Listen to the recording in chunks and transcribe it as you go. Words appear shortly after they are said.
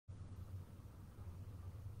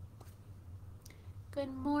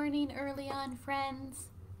Good morning, early on, friends.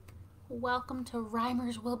 Welcome to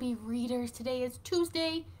Rhymers Will Be Readers. Today is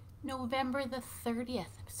Tuesday, November the 30th.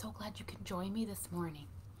 I'm so glad you can join me this morning.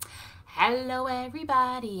 Hello,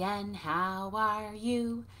 everybody, and how are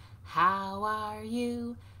you? How are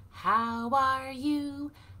you? How are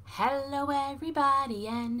you? Hello, everybody,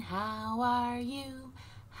 and how are you?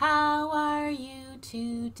 How are you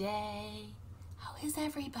today? How is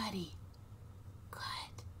everybody? Good.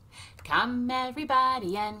 Come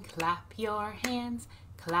everybody and clap your hands,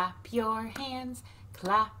 clap your hands,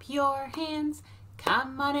 clap your hands.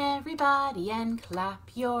 Come on everybody and clap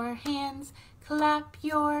your hands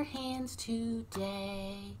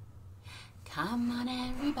today. Come on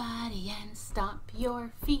everybody and stomp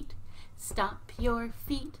your feet, stomp your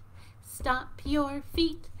feet, stomp your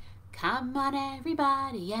feet. Come on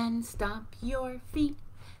everybody and stomp your feet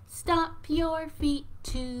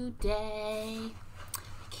today.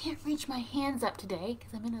 Can't reach my hands up today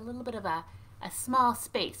because I'm in a little bit of a small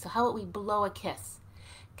space. So how about we blow a kiss?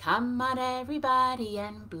 Come on everybody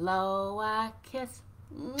and blow a kiss.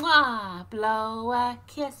 Mwah! Blow a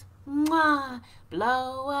kiss. Mwah!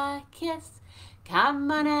 Blow a kiss. Come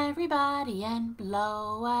on everybody and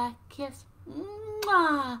blow a kiss.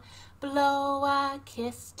 Mwah! Blow a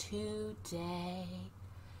kiss today.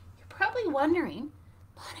 You're probably wondering,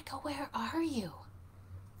 Monica, where are you?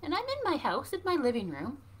 And I'm in my house, in my living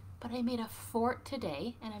room, but I made a fort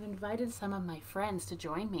today and I've invited some of my friends to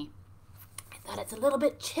join me. I thought it's a little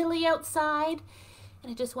bit chilly outside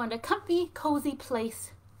and I just wanted a comfy, cozy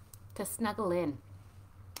place to snuggle in.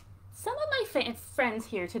 Some of my friends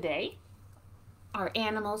here today are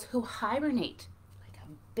animals who hibernate, like a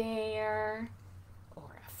bear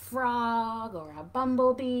or a frog or a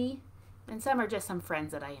bumblebee, and some are just some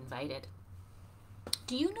friends that I invited.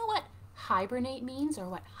 Do you know what hibernate means or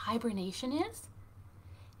what hibernation is?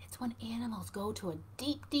 It's when animals go to a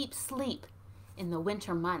deep, deep sleep in the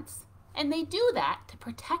winter months. And they do that to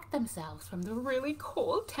protect themselves from the really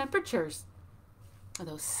cold temperatures or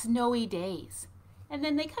those snowy days. And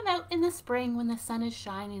then they come out in the spring when the sun is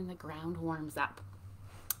shining and the ground warms up.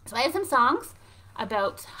 So I have some songs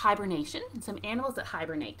about hibernation and some animals that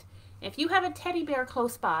hibernate. If you have a teddy bear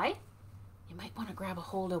close by, you might want to grab a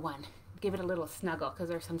hold of one. Give it a little snuggle because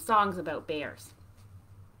there's some songs about bears.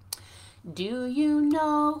 Do you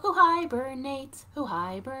know who hibernates? Who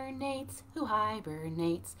hibernates? Who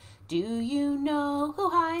hibernates? Do you know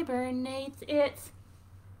who hibernates? It's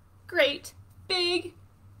great big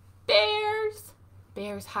bears.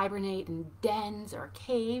 Bears hibernate in dens or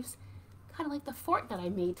caves, kind of like the fort that I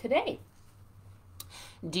made today.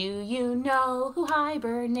 Do you know who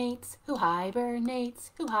hibernates? Who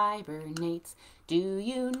hibernates? Who hibernates? Do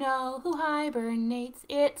you know who hibernates?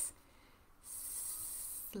 It's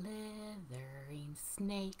slithering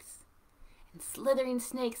snakes. And slithering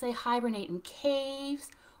snakes, they hibernate in caves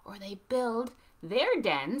or they build their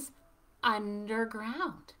dens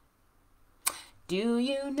underground. Do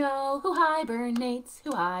you know who hibernates?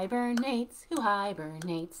 Who hibernates? Who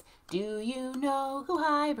hibernates? Do you know who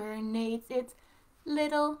hibernates? It's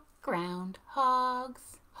little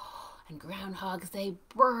groundhogs. And groundhogs, they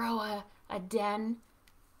burrow a den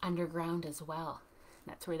underground as well.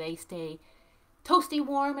 That's where they stay toasty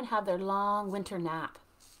warm and have their long winter nap.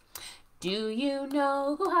 Do you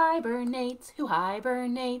know who hibernates? Who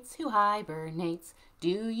hibernates? Who hibernates?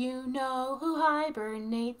 Do you know who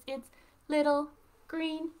hibernates? It's little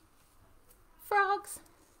green frogs.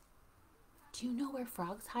 Do you know where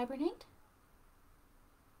frogs hibernate?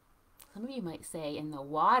 Some of you might say in the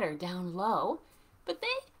water down low, but they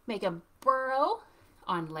make a burrow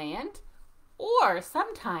on land, or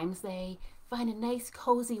sometimes they find a nice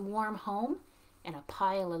cozy warm home in a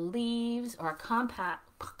pile of leaves or a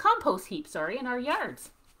compost heap, in our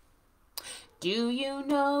yards. Do you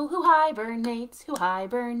know who hibernates? Who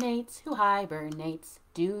hibernates? Who hibernates?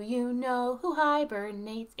 Do you know who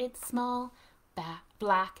hibernates? It's small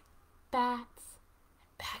black bats.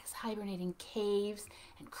 Bats hibernate in caves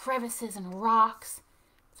and crevices and rocks,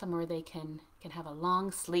 somewhere they can have a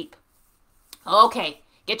long sleep. Okay,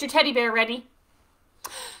 get your teddy bear ready.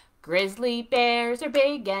 Grizzly bears are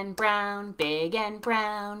big and brown, big and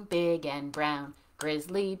brown, big and brown.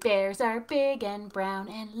 Grizzly bears are big and brown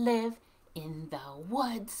and live in the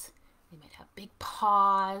woods. They might have big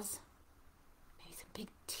paws, maybe some big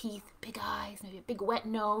teeth, big eyes, maybe a big wet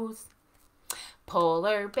nose.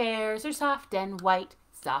 Polar bears are soft and white,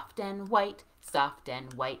 soft and white, soft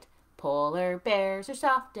and white. Polar bears are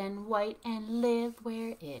soft and white and live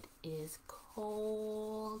where it is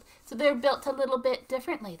cold. So they're built a little bit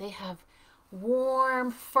differently. They have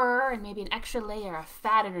warm fur and maybe an extra layer of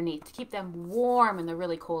fat underneath to keep them warm in the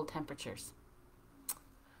really cold temperatures.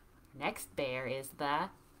 Next bear is the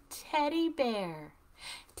teddy bear.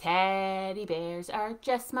 Teddy bears are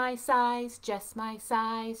just my size, just my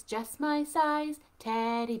size, just my size.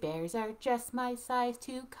 Teddy bears are just my size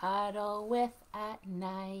to cuddle with at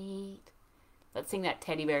night. Let's sing that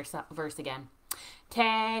teddy bear verse again.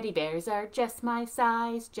 Teddy bears are just my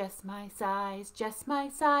size, just my size, just my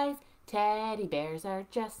size. Teddy bears are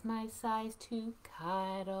just my size to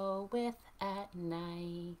cuddle with at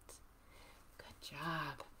night. Good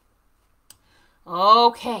job.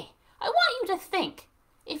 Okay, I want you to think.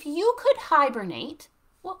 If you could hibernate,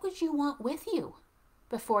 what would you want with you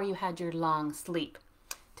before you had your long sleep?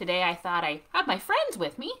 Today I thought I have my friends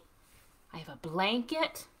with me. I have a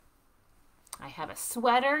blanket. I have a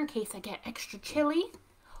sweater in case I get extra chilly.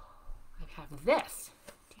 I have this.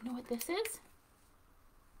 Do you know what this is?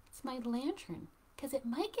 It's my lantern, because it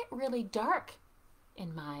might get really dark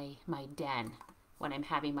in my den when I'm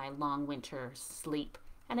having my long winter sleep,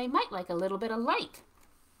 and I might like a little bit of light.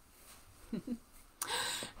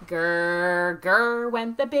 Grr, grr,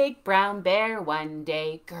 went the big brown bear one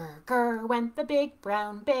day. Grr, grr, went the big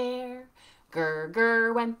brown bear. Grr,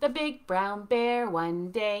 grr, went the big brown bear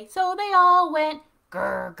one day. So they all went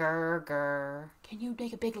grr, grr, grr. Can you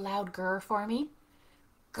make a big loud grr for me?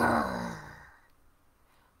 Grr.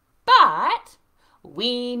 But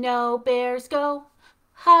we know bears go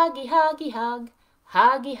huggy, huggy, hug,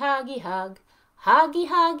 huggy, huggy, hug, huggy,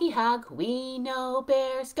 huggy, hug. We know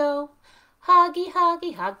bears go huggy,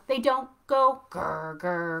 huggy, hug. They don't go grr,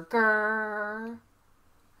 grr, grr.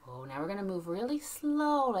 Oh, now we're going to move really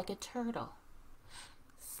slow like a turtle.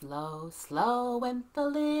 Slow, slow went the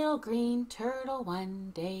little green turtle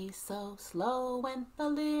one day. So slow went the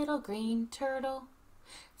little green turtle.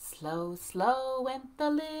 Slow, slow went the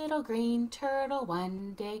little green turtle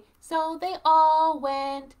one day. So they all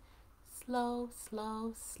went slow,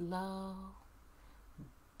 slow, slow.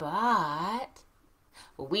 But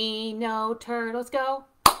we know turtles go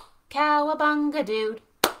cowabunga dude,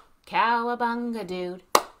 cowabunga dude,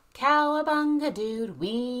 cowabunga dude.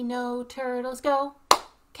 We know turtles go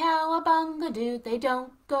cowabunga dude. They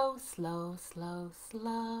don't go slow, slow,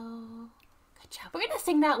 slow. Good job. We're going to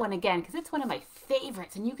sing that one again because it's one of my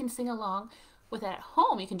favorites, and you can sing along with it at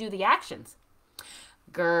home. You can do the actions.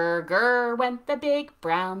 Grr, grr, went the big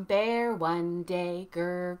brown bear one day.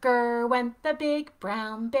 Grr, grr, went the big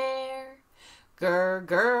brown bear. Grr,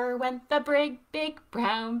 grr, went the big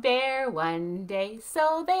brown bear one day.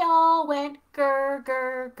 So they all went grr,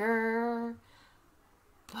 grr, grr.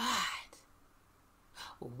 But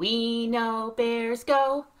we know bears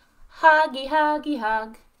go huggy, huggy,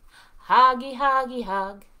 hug, huggy, huggy,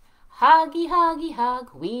 hug, huggy, huggy, hug.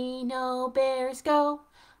 We know bears go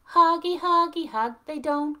huggy, huggy, hug. They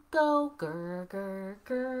don't go grr, grr,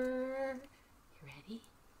 grr. You ready?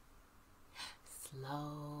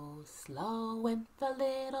 Slow, slow went the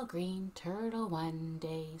little green turtle one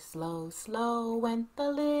day. Slow, slow went the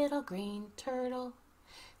little green turtle.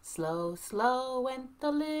 Slow, slow went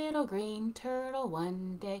the little green turtle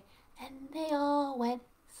one day. And they all went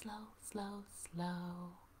slow, slow, slow.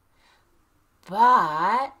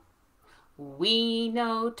 But we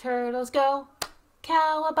know turtles go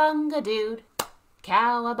cowabunga dude,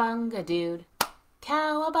 cowabunga dude,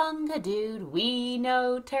 cowabunga dude. We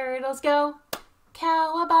know turtles go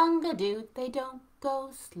cowabunga dude. They don't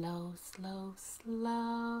go slow, slow,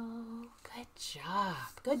 slow. Good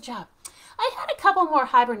job. Good job. I had a couple more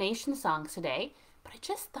hibernation songs today, but I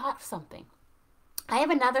just thought of something. I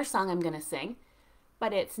have another song I'm going to sing,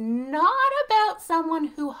 but it's not about someone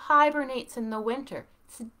who hibernates in the winter.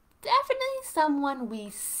 It's definitely someone we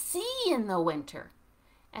see in the winter.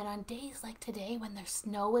 And on days like today when the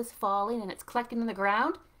snow is falling and it's collecting in the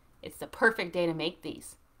ground, it's the perfect day to make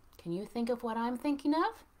these. Can you think of what I'm thinking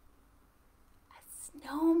of? A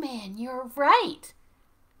snowman, you're right.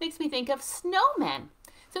 Makes me think of snowmen.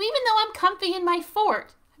 So even though I'm comfy in my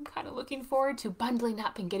fort, I'm kind of looking forward to bundling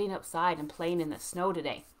up and getting outside and playing in the snow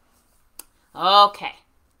today. Okay.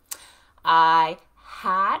 I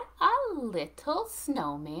had a little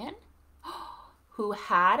snowman who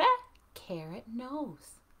had a carrot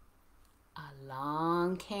nose.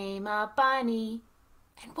 Along came a bunny,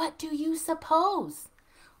 and what do you suppose?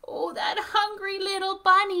 Oh, that hungry little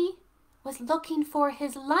bunny was looking for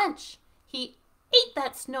his lunch. He ate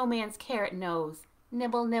that snowman's carrot nose.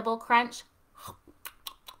 Nibble, nibble, crunch.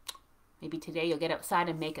 Maybe today you'll get outside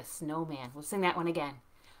and make a snowman. We'll sing that one again.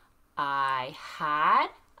 I had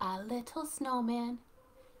a little snowman.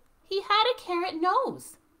 He had a carrot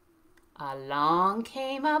nose. Along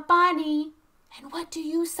came a bunny. And what do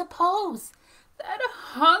you suppose? That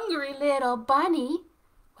hungry little bunny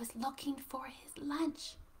was looking for his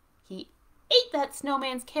lunch. He ate that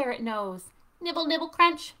snowman's carrot nose. Nibble, nibble,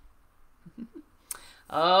 crunch.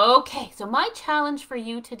 Okay, so my challenge for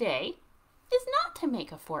you today is not to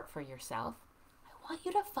make a fort for yourself. I want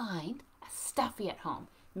you to find a stuffy at home.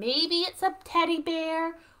 Maybe it's a teddy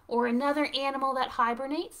bear or another animal that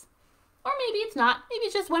hibernates. Or maybe it's not. Maybe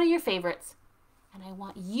it's just one of your favorites. And I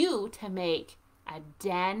want you to make a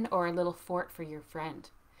den or a little fort for your friend.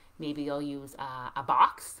 Maybe you'll use a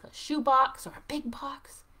box, a shoe box, or a big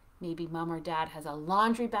box. Maybe mom or dad has a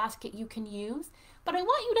laundry basket you can use. But I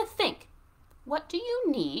want you to think, what do you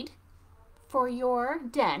need for your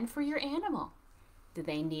den for your animal? Do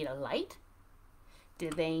they need a light?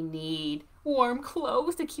 Do they need warm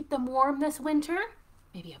clothes to keep them warm this winter?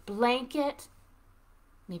 Maybe a blanket?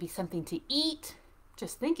 Maybe something to eat?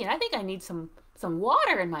 Just thinking, I think I need some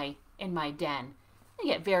water in my den. I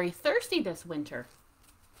get very thirsty this winter.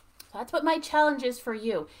 So that's what my challenge is for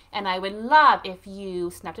you. And I would love if you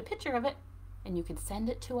snapped a picture of it and you could send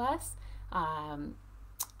it to us on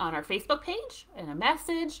our Facebook page, in a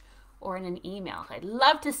message, or in an email. I'd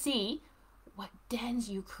love to see what dens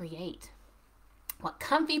you create, what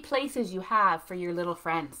comfy places you have for your little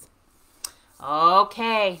friends.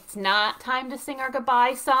 Okay, it's not time to sing our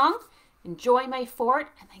goodbye song. Enjoy my fort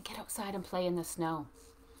and then get outside and play in the snow.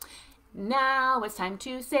 Now it's time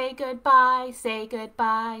to say goodbye, say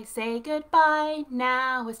goodbye, say goodbye.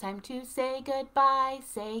 Now it's time to say goodbye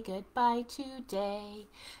today.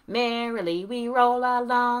 Merrily we roll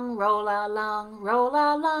along, roll along, roll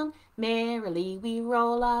along. Merrily we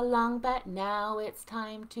roll along, but now it's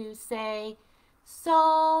time to say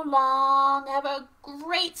so long. Have a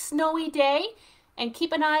great snowy day and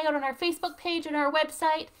keep an eye out on our Facebook page and our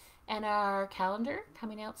website and our calendar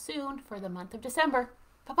coming out soon for the month of December.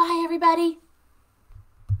 Bye-bye, everybody.